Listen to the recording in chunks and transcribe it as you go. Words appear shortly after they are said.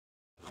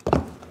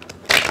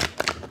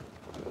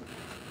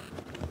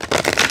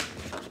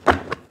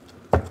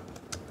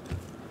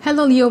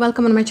Hello Leo,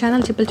 welcome on my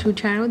channel Triple Two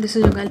Tarot. This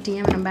is your girl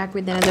TM and I'm back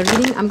with another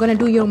reading. I'm gonna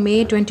do your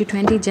May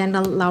 2020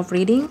 general love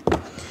reading.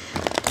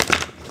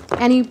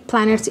 Any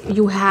planets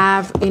you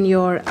have in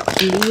your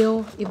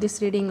Leo, if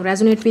this reading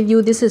resonates with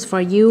you, this is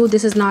for you.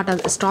 This is not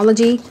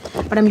astrology,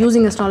 but I'm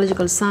using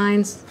astrological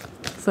signs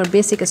for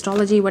basic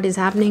astrology, what is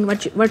happening,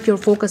 what your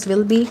focus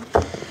will be.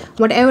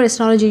 Whatever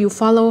astrology you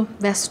follow,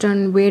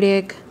 Western,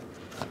 Vedic,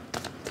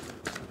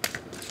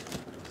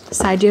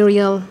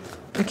 sidereal.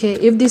 Okay,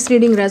 if this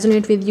reading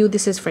resonates with you,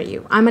 this is for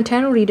you. I'm a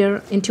tarot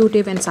reader,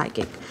 intuitive and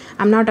psychic.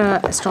 I'm not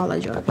an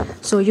astrologer.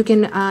 So you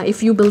can,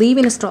 if you believe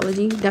in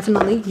astrology,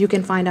 definitely you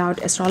can find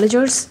out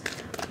astrologers.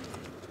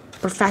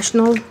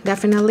 Professional,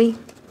 definitely.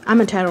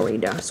 I'm a tarot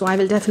reader, so I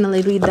will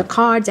definitely read the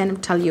cards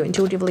and tell you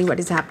intuitively what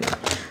is happening.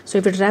 So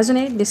if it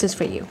resonates, this is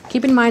for you.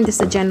 Keep in mind,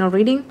 this is a general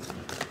reading.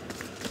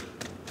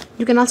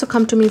 You can also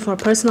come to me for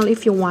personal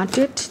if you want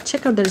it.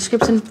 Check out the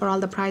description for all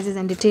the prices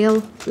and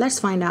detail. Let's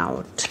find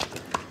out.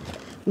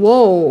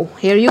 Whoa,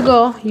 here you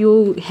go.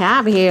 You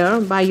have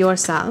here by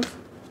yourself.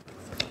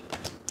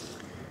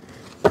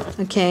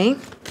 Okay,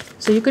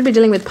 so you could be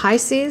dealing with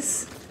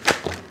Pisces.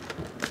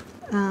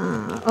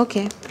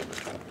 Okay,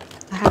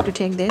 I have to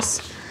take this.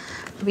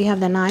 We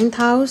have the 9th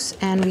house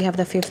and we have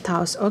the 5th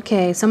house.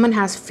 Okay, someone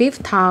has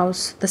 5th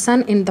house, the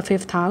sun in the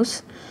 5th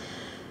house,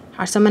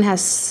 or someone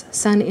has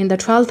sun in the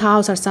 12th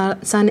house or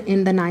sun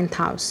in the 9th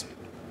house.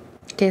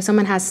 Okay,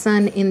 someone has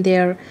sun in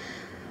their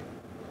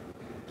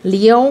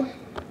Leo.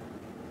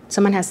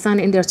 Someone has sun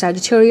in their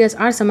Sagittarius,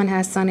 or someone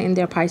has sun in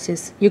their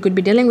Pisces. You could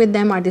be dealing with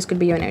them, or this could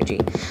be your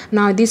energy.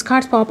 Now these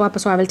cards pop up,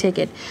 so I will take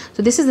it.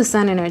 So this is the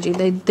sun energy,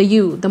 the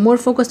you. The more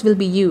focused will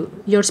be you,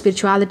 your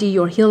spirituality,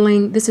 your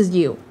healing. This is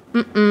you.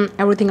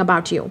 Everything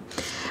about you.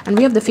 And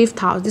we have the 5th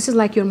house. This is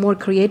like you're more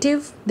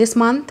creative this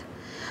month.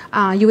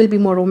 You will be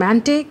more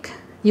romantic.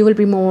 You will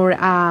be more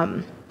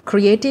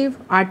creative,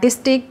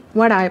 artistic.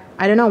 I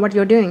don't know what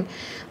you're doing.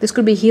 This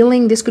could be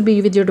healing. This could be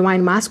with your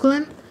divine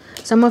masculine.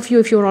 Some of you,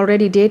 if you're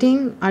already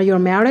dating or you're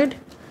married.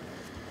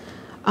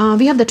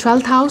 We have the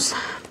 12th house.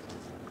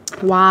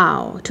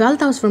 Wow.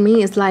 12th house for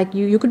me is like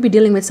you could be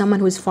dealing with someone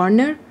who is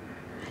foreigner.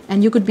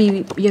 And you could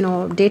be,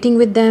 dating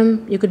with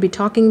them. You could be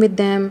talking with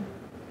them.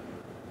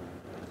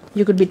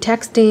 You could be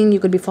texting. You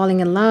could be falling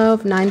in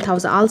love. 9th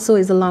house also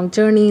is a long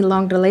journey,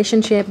 long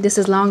relationship. This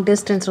is long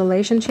distance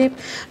relationship.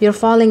 You're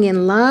falling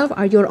in love,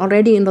 or you're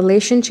already in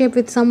relationship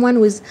with someone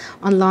who is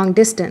on long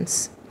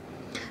distance.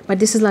 But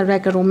this is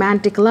like a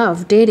romantic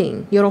love,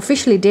 dating. You're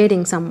officially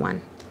dating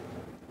someone.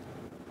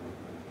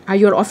 Or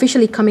you're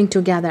officially coming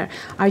together.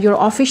 Or you're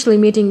officially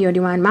meeting your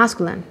divine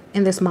masculine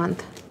in this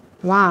month.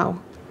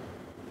 Wow.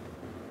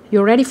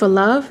 You're ready for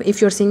love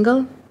if you're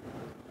single.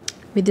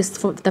 With this,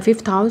 the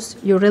 5th house,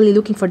 you're really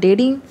looking for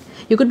dating.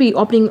 You could be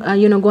opening,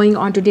 going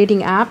on to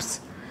dating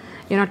apps.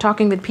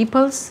 Talking with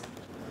peoples.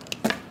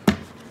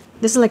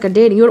 This is like a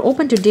dating. You're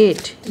open to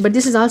date. But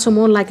this is also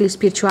more likely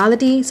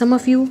spirituality. Some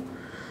of you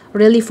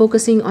really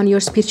focusing on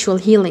your spiritual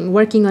healing,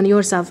 working on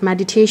yourself,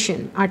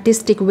 meditation,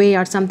 artistic way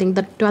or something.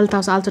 The 12th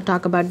house also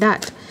talk about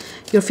that.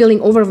 You're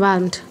feeling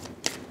overwhelmed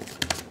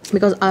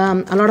because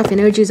a lot of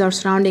energies are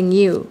surrounding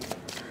you,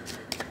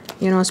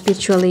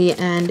 spiritually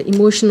and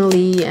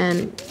emotionally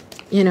and,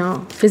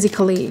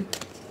 physically,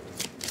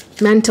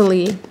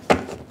 mentally,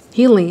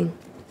 healing,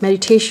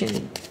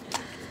 meditation,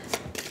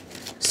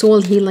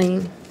 soul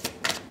healing,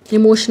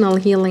 emotional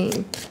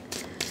healing.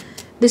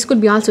 This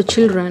could be also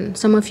children.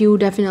 Some of you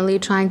definitely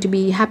trying to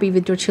be happy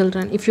with your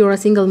children. If you're a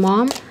single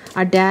mom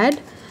or dad,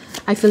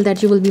 I feel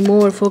that you will be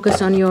more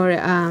focused on your,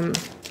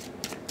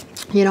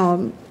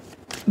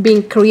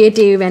 being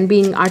creative and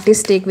being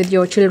artistic with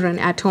your children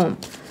at home.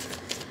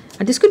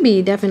 This could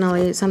be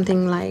definitely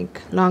something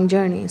like long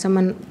journey.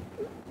 Someone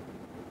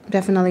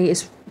definitely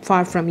is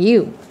far from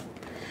you.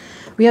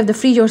 We have the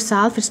free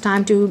yourself. It's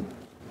time to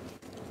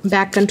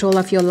back control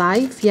of your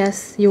life.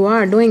 Yes, you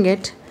are doing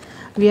it.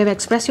 We have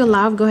expressed your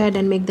love. Go ahead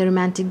and make the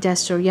romantic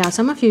gesture. Yeah,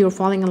 some of you, you're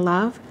falling in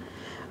love,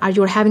 or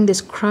you're having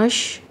this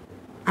crush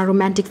or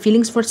romantic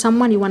feelings for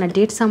someone. You want to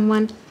date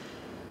someone.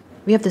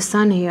 We have the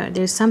sun here.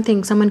 There's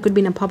something, someone could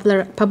be in a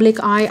public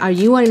eye, or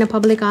you are in a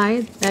public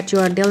eye that you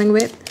are dealing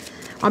with.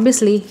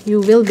 Obviously, you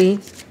will be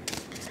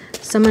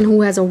someone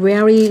who has a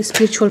very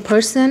spiritual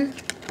person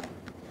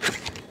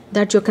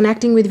that you're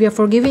connecting with. We are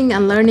forgiving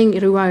and learning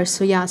reverse.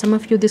 So yeah, some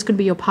of you, this could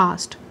be your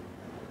past.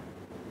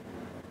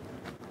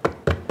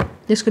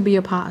 This could be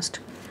your past.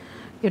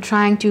 You're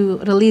trying to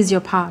release your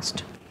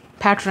past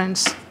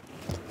patterns.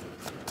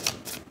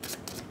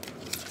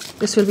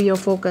 This will be your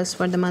focus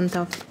for the month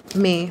of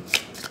May.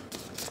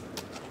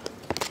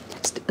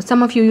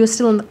 Some of you, you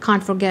still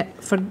can't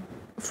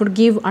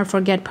forgive or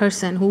forget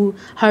person who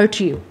hurt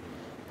you.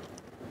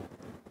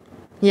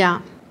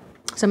 Yeah,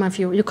 some of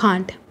you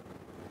can't.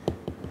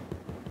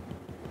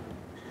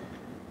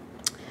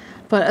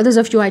 For others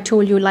of you, I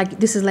told you, like,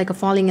 this is like a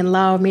falling in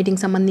love, meeting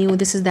someone new.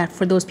 This is that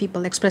for those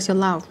people. Express your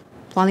love.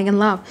 Falling in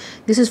love.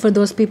 This is for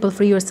those people,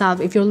 for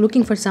yourself. If you're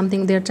looking for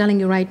something, they're telling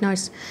you right now,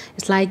 it's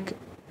like,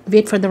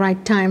 wait for the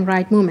right time,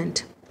 right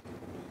moment.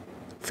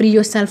 free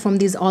yourself from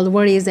these all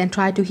worries and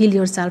try to heal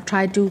yourself,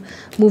 try to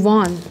move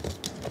on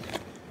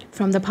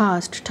from the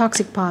past,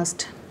 toxic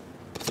past.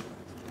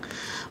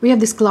 We have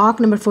this clock,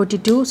 number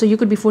 42. So you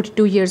could be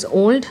 42 years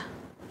old,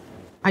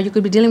 or you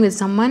could be dealing with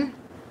someone.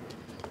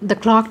 The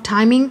clock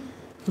timing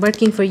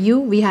working for you.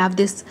 We have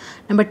this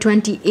number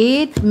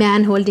 28,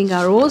 man holding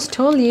a rose.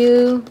 Told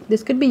you,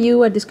 this could be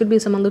you, or this could be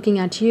someone looking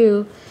at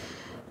you.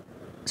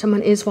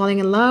 Someone is falling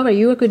in love, or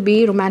you could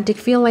be romantic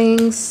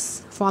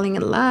feelings, falling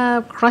in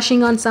love,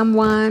 crushing on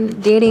someone,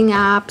 dating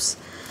apps,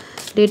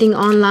 dating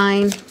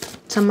online,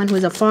 someone who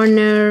is a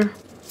foreigner,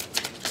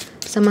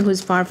 someone who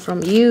is far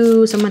from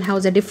you, someone who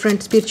has a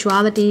different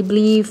spirituality,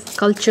 belief,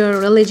 culture,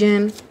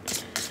 religion.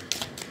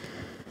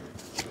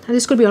 And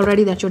this could be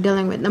already that you're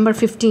dealing with. Number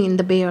 15,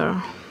 the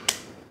bear.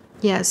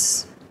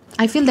 Yes,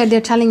 I feel that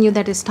they're telling you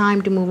that it's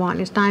time to move on.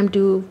 It's time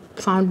to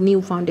found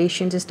new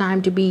foundations. It's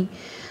time to be,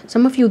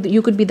 some of you,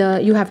 you could be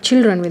you have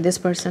children with this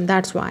person.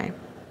 That's why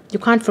you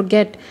can't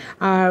forget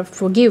or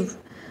forgive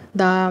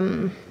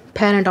the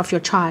parent of your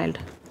child.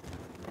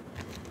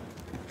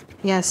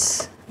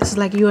 Yes, this is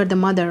like you are the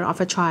mother of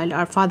a child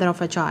or father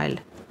of a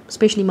child,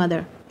 especially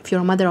mother. If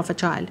you're a mother of a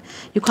child,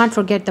 you can't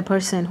forget the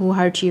person who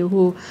hurt you,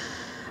 who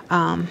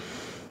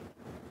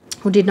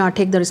did not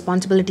take the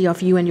responsibility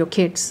of you and your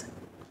kids.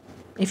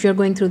 If you're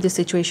going through this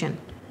situation,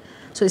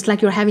 so it's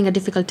like you're having a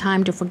difficult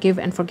time to forgive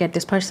and forget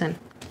this person.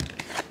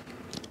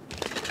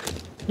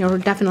 You're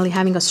definitely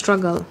having a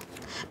struggle.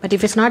 But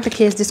if it's not the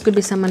case, this could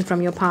be someone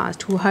from your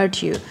past who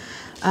hurt you,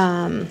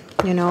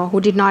 you know,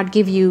 who did not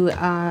give you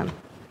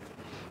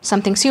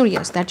something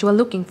serious that you are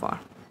looking for.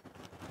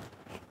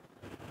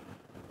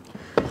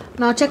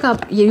 Now check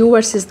up you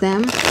versus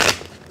them.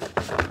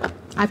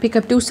 I pick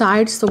up two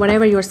sides, so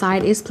whatever your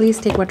side is, please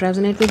take what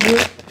resonates with you.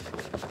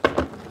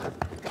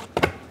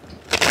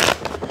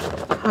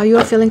 How you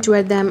are feeling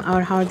toward them,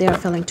 or how they are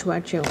feeling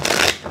toward you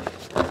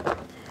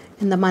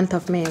in the month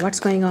of May. What's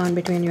going on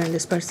between you and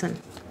this person?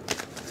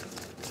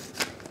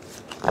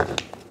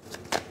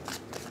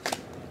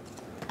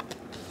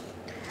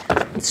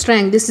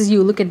 Strength, this is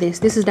you. Look at this.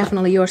 This is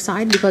definitely your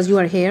side because you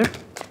are here.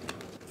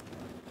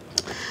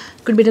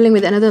 Could be dealing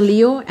with another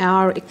Leo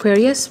or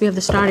Aquarius. We have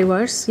the star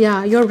reverse.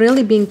 Yeah, you're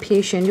really being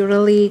patient. You're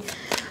really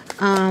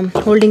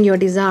holding your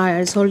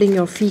desires, holding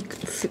your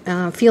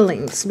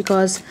feelings,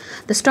 because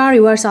the star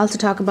reverse also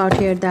talk about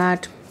here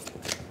that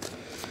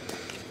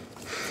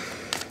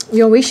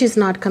your wish is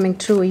not coming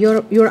true.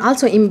 You're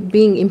also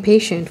being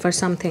impatient for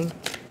something.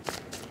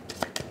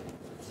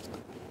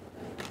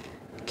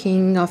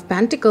 King of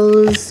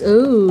Pentacles.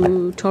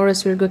 Oh,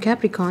 Taurus, Virgo,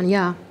 Capricorn.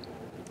 Yeah.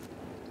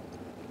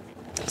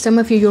 Some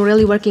of you, you're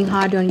really working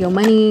hard on your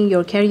money,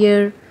 your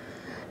career.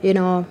 You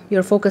know,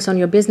 you're focused on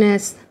your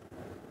business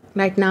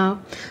right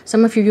now.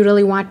 Some of you, you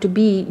really want to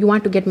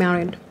get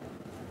married,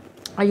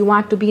 or you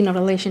want to be in a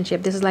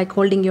relationship. This is like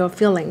holding your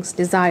feelings,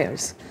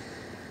 desires,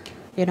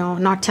 you know,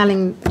 not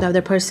telling the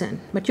other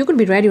person. But you could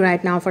be ready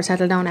right now for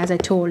settle down, as I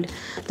told.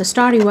 The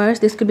star reverse,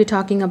 this could be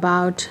talking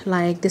about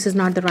like this is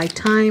not the right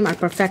time or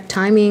perfect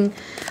timing.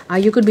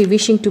 You could be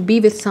wishing to be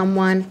with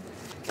someone,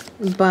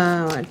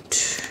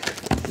 but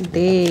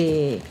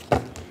they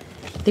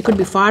could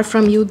be far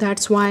from you.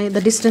 That's why the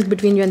distance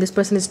between you and this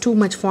person is too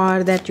much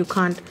far that you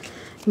can't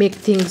make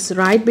things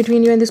right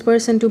between you and this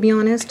person, to be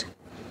honest.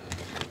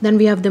 Then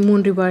we have the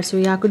moon reverse. So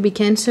yeah, could be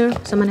Cancer.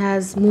 Someone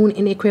has moon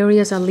in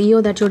Aquarius or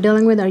Leo that you're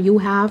dealing with, or you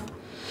have.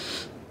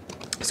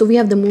 So we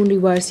have the moon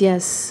reverse.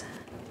 Yes,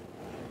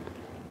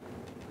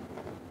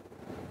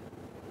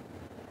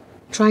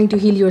 trying to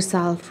heal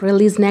yourself,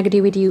 release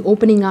negativity,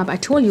 opening up. I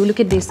told you, look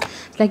at this.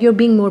 It's like you're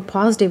being more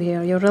positive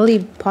here. You're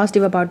really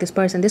positive about this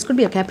person. This could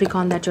be a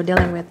Capricorn that you're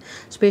dealing with,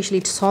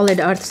 especially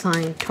solid earth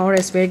sign,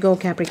 Taurus, Virgo,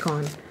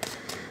 Capricorn,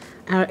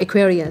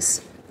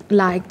 Aquarius.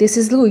 Like this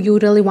is who you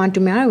really want to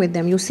marry with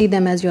them. You see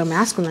them as your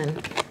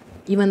masculine,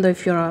 even though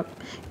if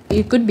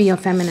you could be a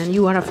feminine.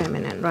 You are a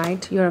feminine,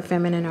 right? You're a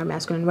feminine or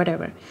masculine,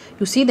 whatever.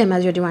 You see them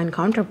as your divine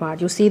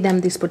counterpart. You see them,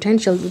 this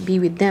potential to be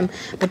with them,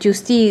 but you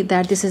see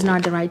that this is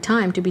not the right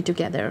time to be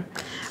together,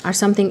 or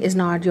something is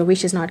not, your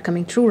wish is not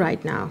coming true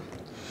right now.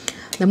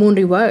 The moon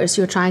reverse,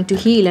 you're trying to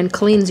heal and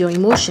cleanse your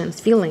emotions,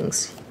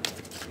 feelings.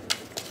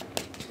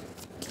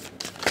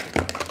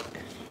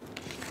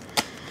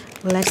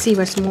 Let's see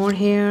what's more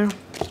here.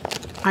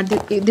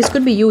 This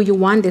could be you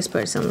want this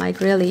person,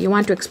 like really you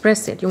want to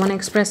express it, you want to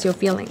express your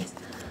feelings,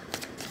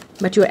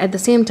 but you're at the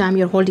same time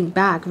you're holding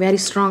back very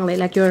strongly,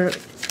 like you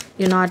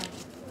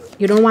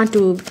don't want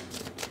to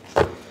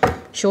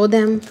show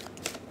them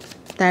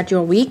that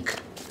you're weak,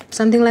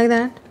 something like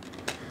that.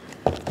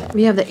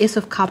 We have the Ace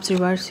of Cups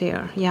reverse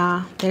here.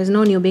 Yeah, there's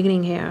no new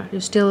beginning here.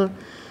 You're still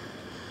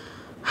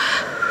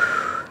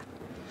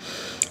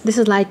this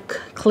is like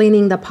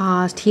cleaning the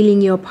past,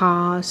 healing your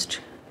past,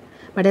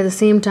 but at the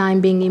same time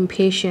being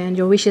impatient.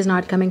 Your wish is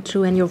not coming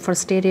true and you're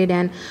frustrated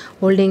and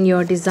holding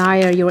your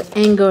desire, your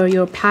anger,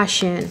 your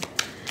passion.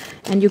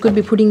 And you could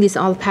be putting this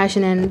all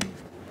passion and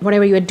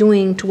whatever you are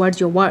doing towards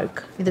your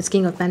work with this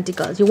King of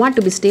Pentacles. You want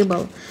to be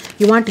stable.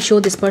 You want to show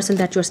this person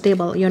that you're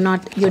stable. You're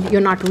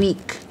not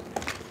weak.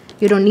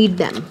 You don't need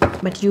them,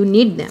 but you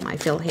need them, I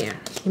feel here,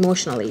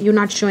 emotionally. You're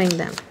not showing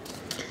them.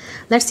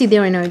 Let's see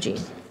their energy.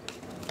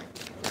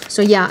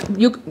 So yeah,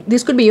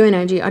 this could be your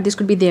energy, or this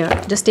could be their.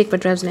 Just take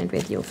what resonates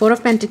with you. 4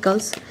 of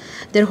Pentacles.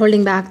 They're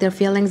holding back their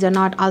feelings.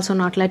 They're also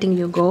not letting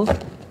you go.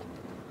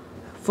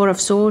 4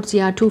 of Swords.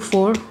 Yeah, 2,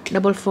 4,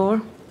 double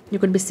 4. You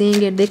could be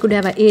seeing it. They could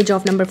have an age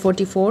of number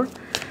 44.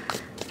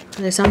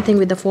 There's something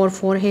with the 4,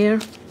 4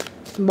 here.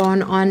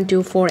 Born on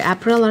to 4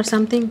 April or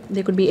something.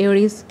 They could be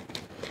Aries.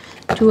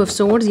 2 of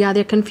Swords. Yeah,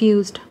 they're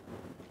confused.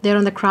 They're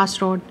on the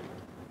crossroad.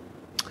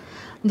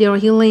 They're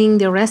healing.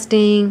 They're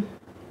resting.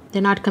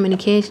 They're not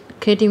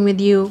communicating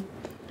with you.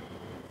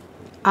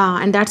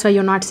 And that's why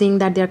you're not seeing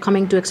that they're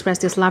coming to express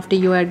this love to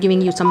you or giving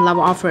you some love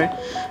offer.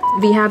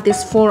 We have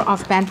this 4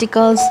 of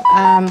Pentacles.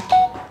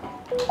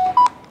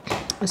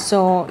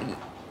 So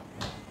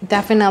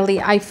definitely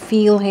I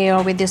feel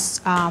here with this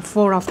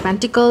 4 of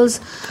Pentacles,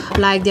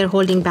 like they're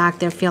holding back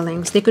their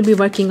feelings. They could be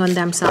working on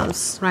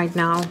themselves right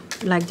now,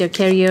 like their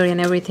career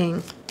and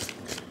everything.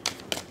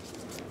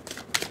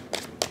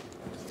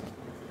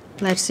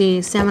 Let's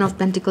see, 7 of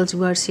Pentacles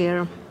reverse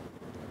here.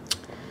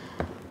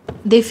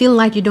 They feel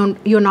like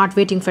you're not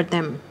waiting for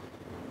them.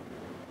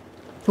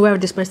 Whoever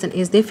this person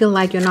is, they feel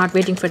like you're not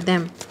waiting for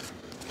them.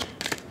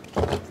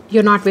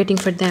 You're not waiting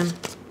for them.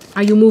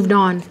 Or you moved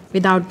on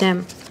without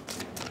them.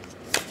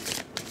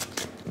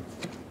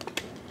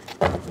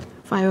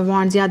 5 of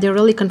Wands. Yeah, they're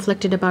really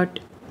conflicted about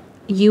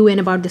you and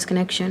about this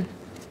connection.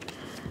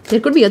 There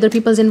could be other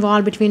people's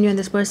involved between you and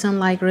this person,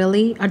 like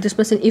really. Or this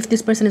person, if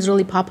this person is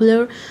really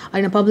popular or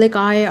in a public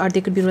eye, or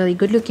they could be really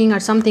good looking or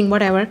something,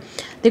 whatever.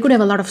 They could have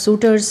a lot of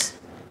suitors.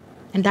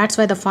 And that's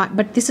why the fight,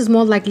 but this is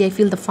more likely, I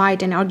feel, the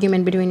fight and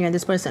argument between you and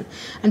this person.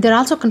 And they're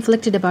also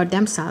conflicted about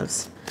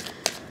themselves.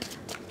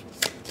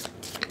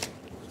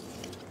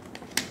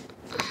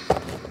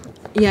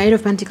 Yeah, 8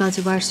 of Pentacles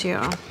reverse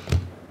here.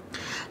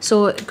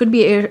 So it could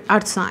be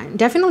earth sign.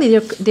 Definitely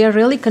they're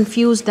really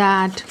confused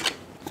that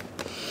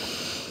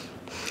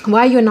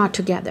why you're not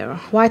together,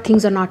 why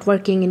things are not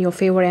working in your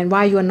favor, and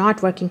why you are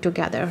not working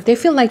together. They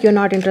feel like you're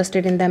not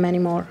interested in them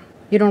anymore.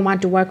 You don't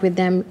want to work with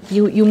them.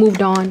 You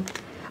moved on.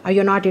 Or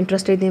you're not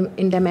interested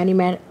in them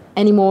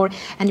anymore,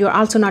 and you're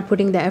also not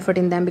putting the effort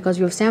in them because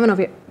you have 7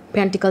 of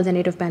Pentacles and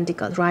 8 of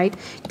Pentacles, right?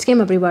 It came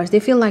up reverse. They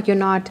feel like you're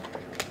not,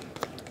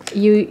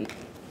 they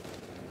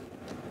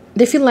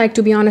feel like,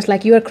 to be honest,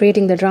 like you are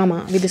creating the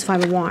drama with this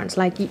 5 of Wands.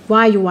 Like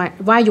why you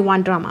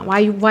want drama?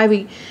 Why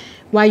we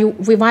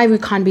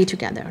can't be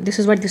together? This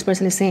is what this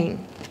person is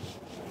saying.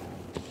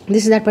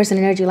 This is that person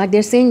energy. Like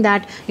they're saying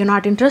that you're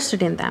not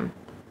interested in them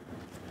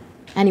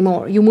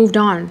anymore. You moved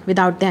on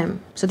without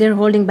them. So they're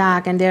holding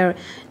back, and they're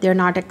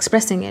not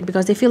expressing it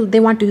because they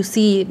want to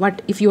see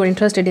what if you are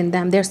interested in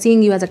them. They're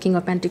seeing you as a King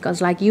of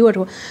Pentacles, like you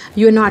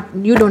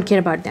don't care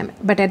about them.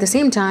 But at the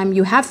same time,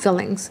 you have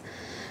feelings.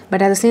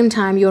 But at the same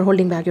time, you're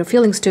holding back your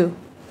feelings too.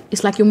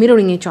 It's like you're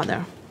mirroring each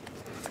other.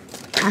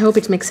 I hope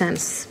it makes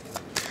sense.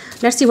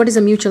 Let's see what is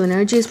the mutual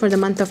energies for the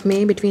month of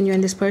May between you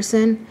and this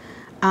person.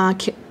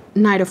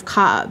 Knight of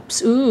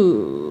Cups.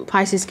 Ooh,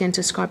 Pisces,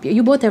 Cancer, Scorpio.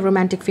 You both have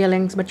romantic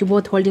feelings, but you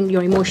both holding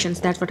your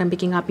emotions. That's what I'm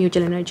picking up,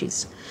 mutual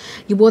energies.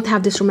 You both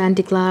have this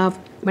romantic love,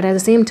 but at the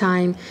same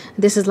time,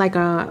 this is like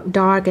a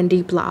dark and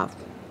deep love.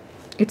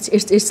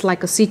 It's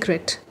like a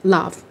secret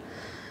love.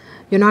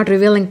 You're not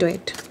revealing to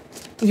it.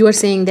 You are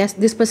saying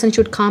this person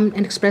should come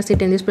and express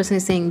it, and this person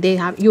is saying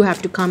you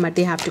have to come, or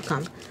they have to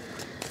come.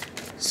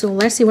 So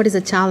let's see what is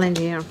the challenge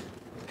here.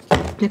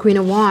 The Queen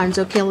of Wands.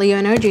 Okay, Leo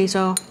energy.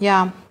 So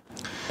yeah.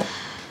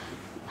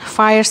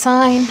 Fire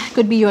sign,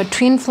 could be your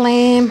twin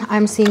flame.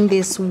 I'm seeing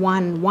this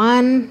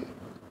 1-1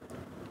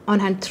 on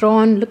hand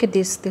throne. Look at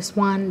this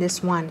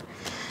one.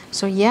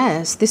 So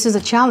yes, this is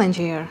a challenge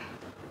here.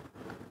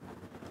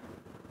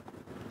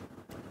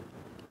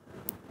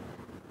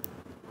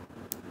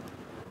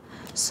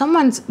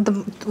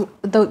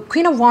 The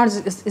Queen of Wands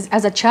is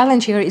as a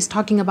challenge here is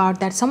talking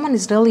about that someone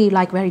is really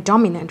like very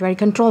dominant, very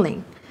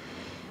controlling,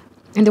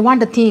 and they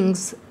want the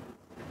things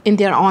in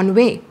their own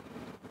way.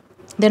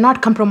 They're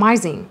not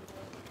compromising.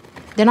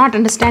 They're not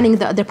understanding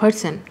the other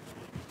person.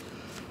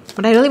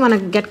 But I really want to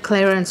get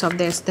clearance of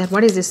this, that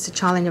what is this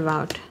challenge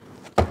about?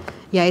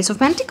 Yeah, Ace of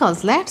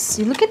Pentacles.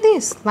 You look at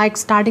this, like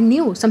starting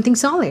new, something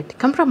solid,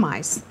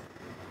 compromise,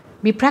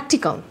 be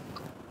practical,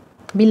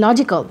 be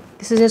logical.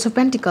 This is Ace of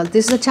Pentacles.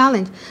 This is a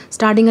challenge,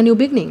 starting a new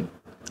beginning,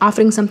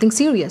 offering something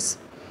serious.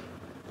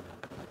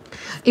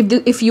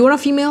 If you're a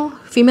female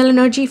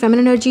energy,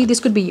 feminine energy,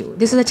 this could be you.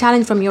 This is a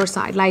challenge from your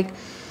side, like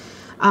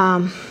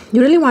you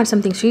really want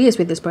something serious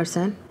with this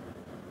person.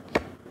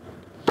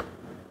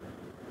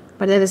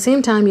 But at the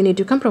same time, you need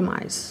to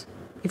compromise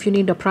if you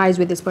need a prize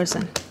with this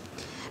person.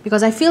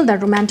 Because I feel that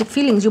romantic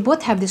feelings, you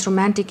both have this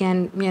romantic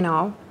and,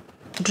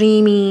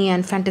 dreamy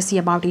and fantasy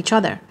about each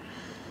other.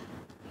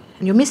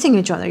 And you're missing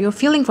each other. You're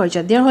feeling for each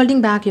other. They're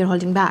holding back. You're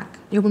holding back.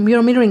 You're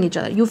mirroring each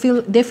other.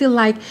 They feel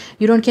like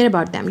you don't care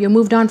about them. You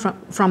moved on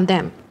from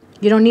them.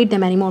 You don't need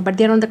them anymore, but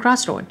they're on the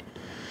crossroad.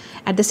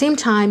 At the same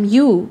time,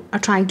 you are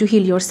trying to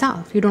heal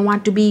yourself. You don't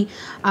want to be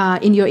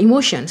in your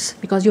emotions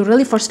because you're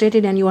really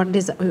frustrated and you are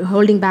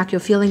holding back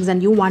your feelings,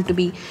 and you want to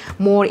be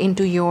more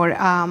into your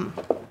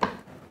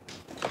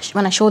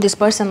when I show this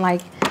person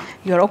like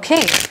you're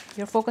okay,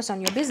 you're focused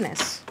on your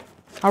business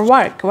or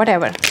work,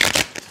 whatever.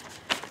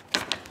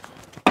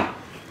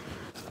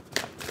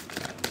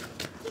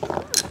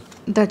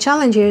 The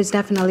challenge here is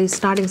definitely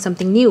starting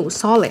something new,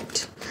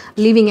 solid,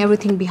 leaving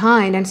everything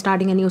behind and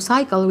starting a new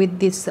cycle with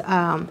this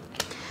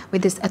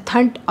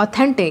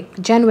authentic,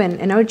 genuine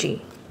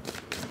energy,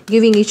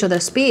 giving each other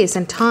space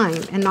and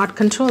time and not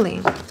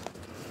controlling.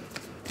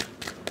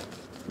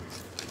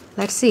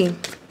 Let's see.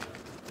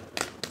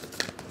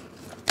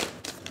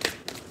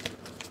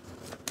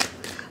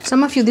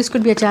 Some of you, this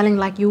could be a challenge,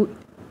 like you,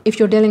 if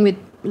you're dealing with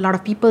a lot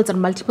of peoples or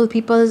multiple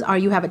peoples, or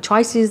you have a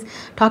choices,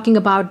 talking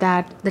about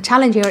that. The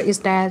challenge here is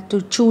that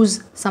to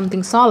choose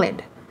something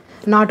solid,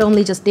 not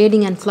only just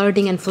dating and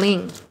flirting and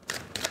fleeing,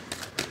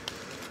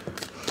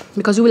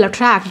 because you will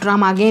attract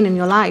drama again in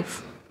your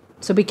life.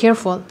 So be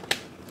careful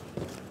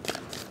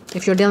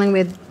if you're dealing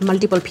with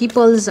multiple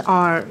peoples,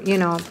 or you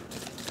know,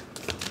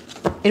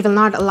 it will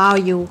not allow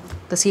you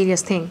the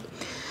serious thing.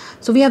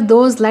 So we have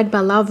those led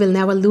by love will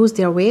never lose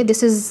their way.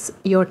 This is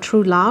your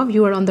true love.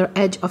 You are on the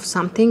edge of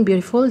something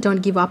beautiful.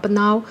 Don't give up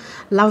now.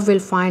 Love will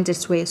find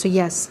its way. So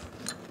yes.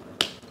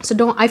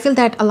 So I feel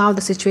that allow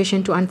the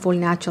situation to unfold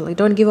naturally.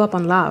 Don't give up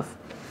on love.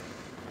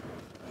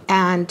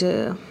 And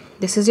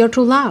this is your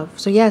true love.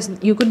 So yes,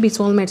 you could be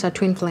soulmates or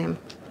twin flame.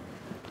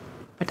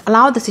 But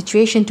allow the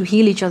situation to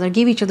heal each other.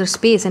 Give each other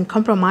space and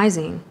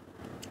compromising.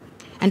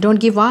 And don't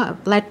give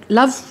up. Let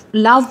love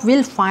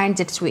will find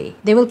its way.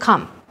 They will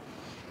come.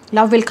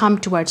 Love will come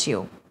towards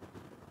you.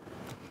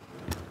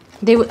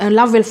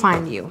 Love will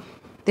find you.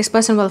 This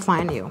person will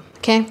find you.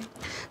 Okay.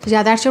 So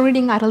yeah, that's your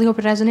reading. I really hope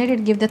it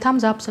resonated. Give the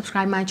thumbs up.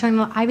 Subscribe my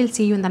channel. I will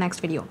see you in the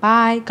next video.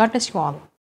 Bye. God bless you all.